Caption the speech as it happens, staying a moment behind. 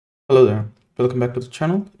Hello there, welcome back to the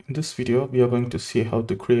channel. In this video, we are going to see how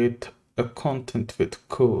to create a content with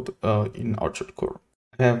code in orchardcore.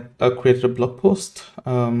 I have created a blog post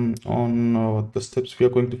on the steps we are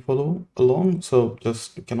going to follow along. So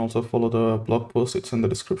just you can also follow the blog post, it's in the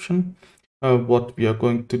description. What we are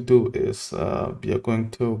going to do is we are going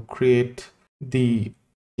to create the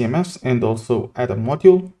CMS and also add a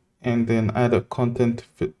module and then add a content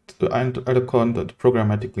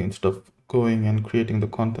programmatically instead of going and creating the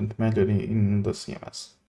content manually in the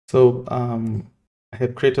CMS. So I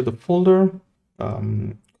have created a folder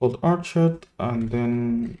called Orchard, and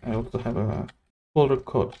then I also have a folder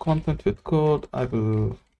called Content with Code. I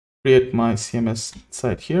will create my CMS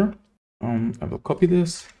site here. I will copy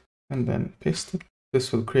this and then paste it.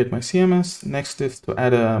 This will create my CMS. Next is to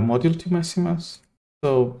add a module to my CMS.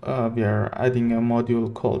 So we are adding a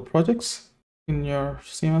module called Projects in your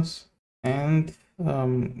CMS, and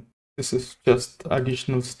this is just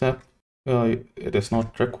additional step. It is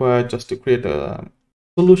not required just to create a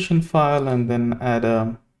solution file and then add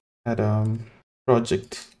a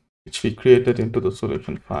project which we created into the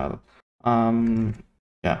solution file.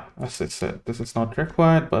 Yeah, as I said, this is not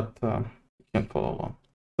required, but you can follow along.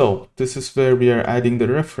 So this is where we are adding the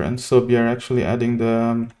reference. So we are actually adding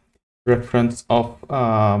the reference of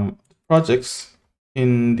projects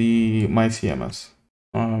in the my CMS.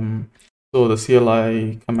 So the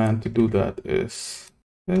CLI command to do that is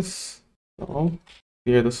this. So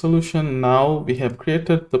here the solution. Now we have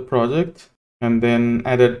created the project and then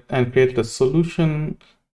added and created a solution.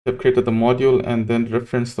 We have created the module and then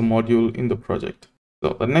reference the module in the project.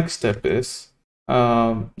 So the next step is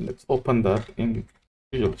let's open that in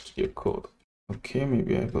Visual Studio Code. Okay,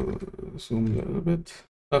 maybe I will zoom a little bit.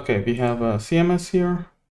 Okay, we have a CMS here,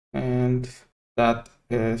 and that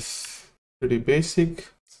is pretty basic.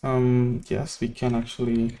 Yes, we can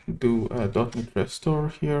actually do a .NET restore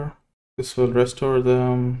here. This will restore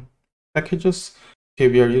the packages. Okay,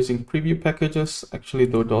 we are using preview packages. Actually,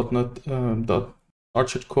 the .NET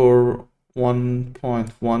orchardcore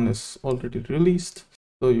 1.1 is already released,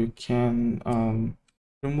 so you can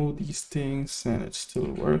remove these things and it still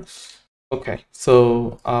works. Okay,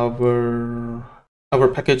 so our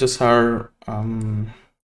packages are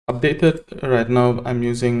updated. Right now I'm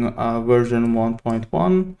using version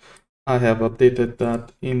 1.1. I have updated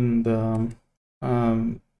that in the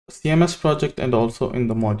CMS project and also in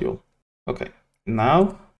the module. Okay,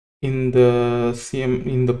 now in the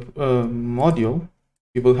module,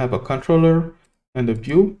 you will have a controller and a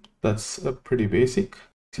view. That's pretty basic.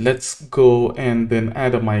 Let's go and then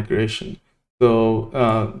add a migration. So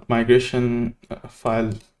migration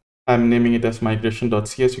file, I'm naming it as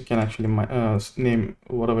migration.cs. You can actually name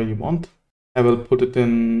whatever you want. I will put it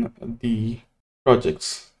in the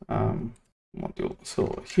projects module.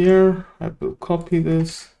 So here I will copy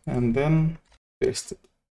this and then paste it.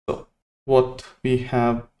 So what we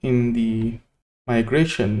have in the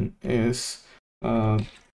migration is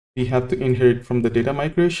we have to inherit from the data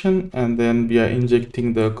migration, and then we are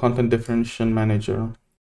injecting the content definition manager.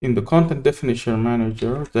 In the content definition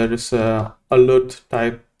manager, there is a alert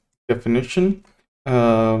type definition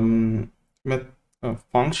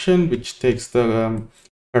function which takes the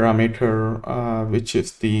parameter which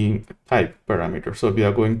is the type parameter. So we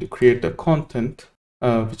are going to create a content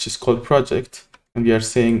which is called project, and we are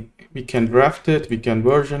saying we can draft it, we can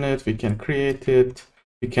version it, we can create it,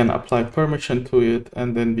 we can apply permission to it,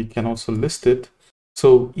 and then we can also list it.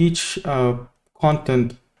 So each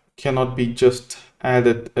content cannot be just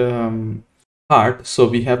added part, so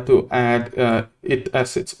we have to add it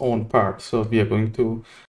as its own part. So we are going to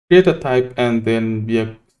create a type and then we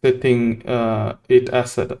are setting it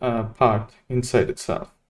as a part inside itself.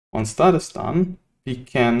 Once that is done, we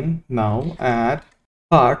can now add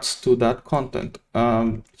parts to that content.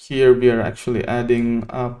 Here we are actually adding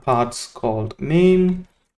parts called name,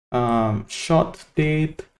 shot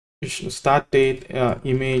date, start date,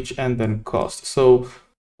 image, and then cost. So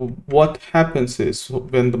what happens is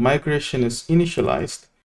when the migration is initialized,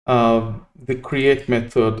 the create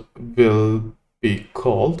method will be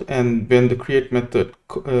called, and when the create method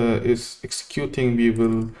is executing, we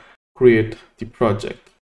will create the project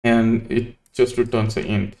and it just returns an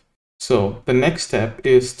int. So the next step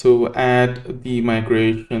is to add the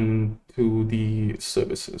migration to the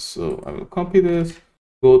services. So I will copy this,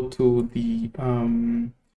 go to the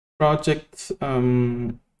project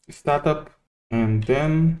startup, and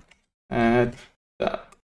then add that.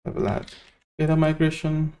 I will add data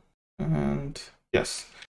migration, and yes.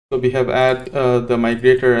 So we have add the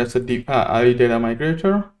migrator as a data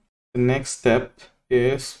migrator. The next step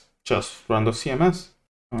is just run the CMS.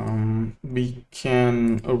 We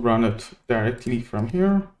can run it directly from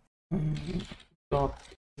here.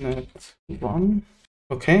 dotnet run.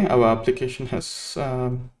 Okay, our application has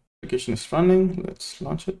application is running. Let's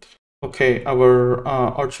launch it. Okay, our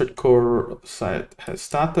orchardcore site has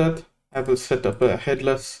started. I will set up a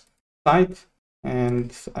headless site,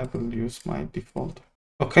 and I will use my default.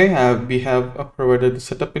 Okay, we have provided the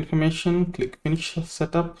setup information. Click finish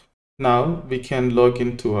setup. Now we can log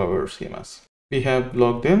into our CMS. We have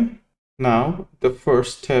logged in. Now the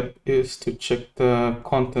first step is to check the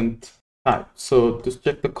content type. So to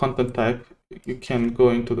check the content type, you can go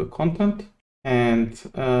into the content and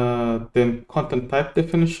then content type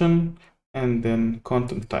definition and then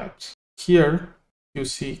content types. Here you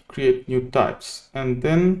see create new types and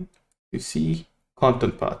then you see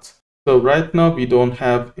content paths. So right now we don't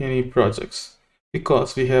have any projects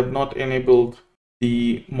because we have not enabled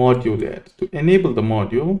the module yet. To enable the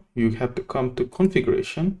module, you have to come to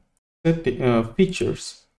configuration, set the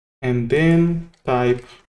features, and then type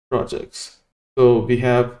projects. So we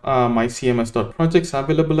have my cms.projects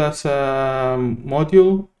available as a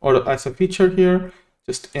module or as a feature here.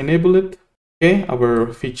 Just enable it. Okay,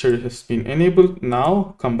 our feature has been enabled.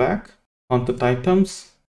 Now come back, content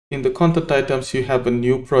items. In the content items, you have a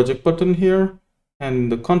new project button here,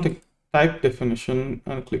 and the content type definition,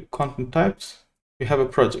 and click content types. We have a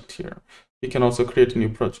project here. We can also create a new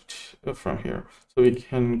project from here. So we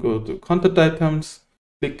can go to content items,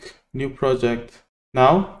 click new project.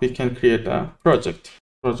 Now we can create a project.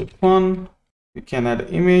 Project 1, we can add an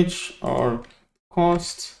image or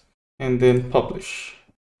cost, and then publish.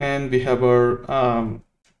 And we have our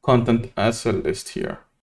content as a list here.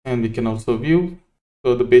 And we can also view.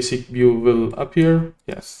 So the basic view will appear.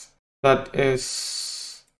 Yes, that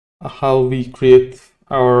is how we create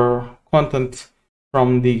our content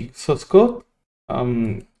from the source code.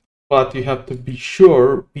 But you have to be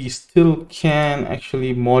sure we still can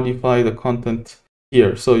actually modify the content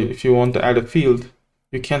here. So if you want to add a field,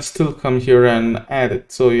 you can still come here and add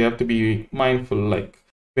it. So you have to be mindful, like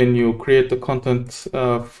when you create the content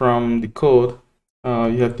from the code,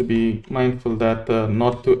 you have to be mindful that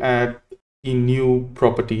not to add in new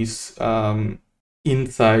properties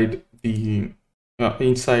inside the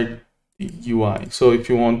UI. So if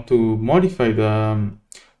you want to modify the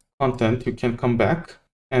content, you can come back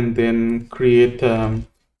and then create a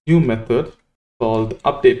new method called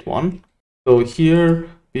update one. So here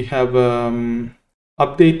we have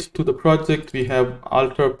update to the project. We have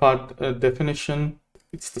alter path definition.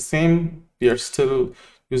 It's the same. We are still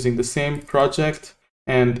using the same project,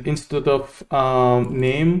 and instead of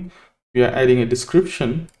name, we are adding a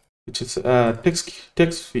description, which is a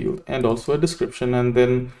text field and also a description, and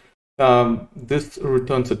then this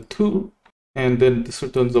returns a 2 and then this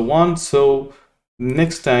returns a 1. So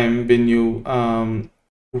next time when you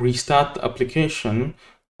restart the application,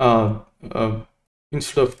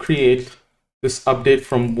 instead of create, this update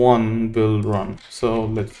from 1 will run. So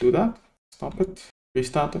let's do that. Stop it,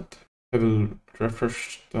 restart it. I will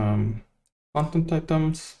refresh the content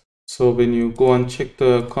items. So when you go and check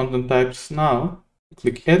the content types now,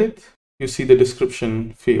 click edit, you see the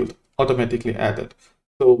description field automatically added.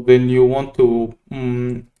 So when you want to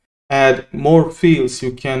add more fields,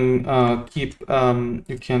 you can keep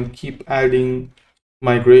adding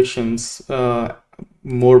migrations,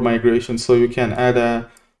 more migrations. So you can add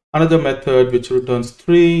another method which returns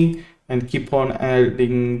 3 and keep on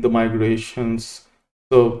adding the migrations.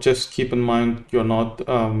 So just keep in mind you're not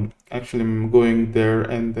actually going there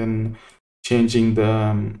and then changing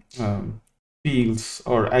the fields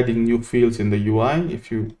or adding new fields in the UI.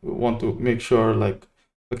 If you want to make sure, like,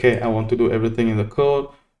 okay, I want to do everything in the code,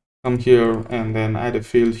 come here and then add a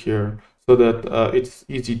field here so that it's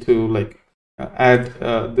easy to like add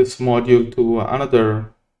this module to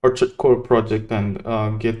another orchardcore project and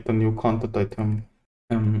get the new content item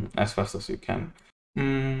as fast as you can.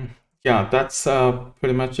 Yeah, that's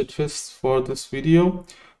pretty much it for this video.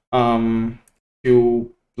 If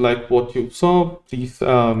you like what you saw, please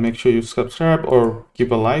make sure you subscribe or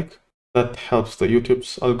give a like. That helps the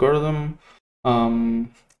YouTube's algorithm.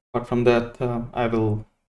 Apart from that, I will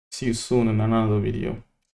see you soon in another video.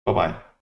 Bye-bye.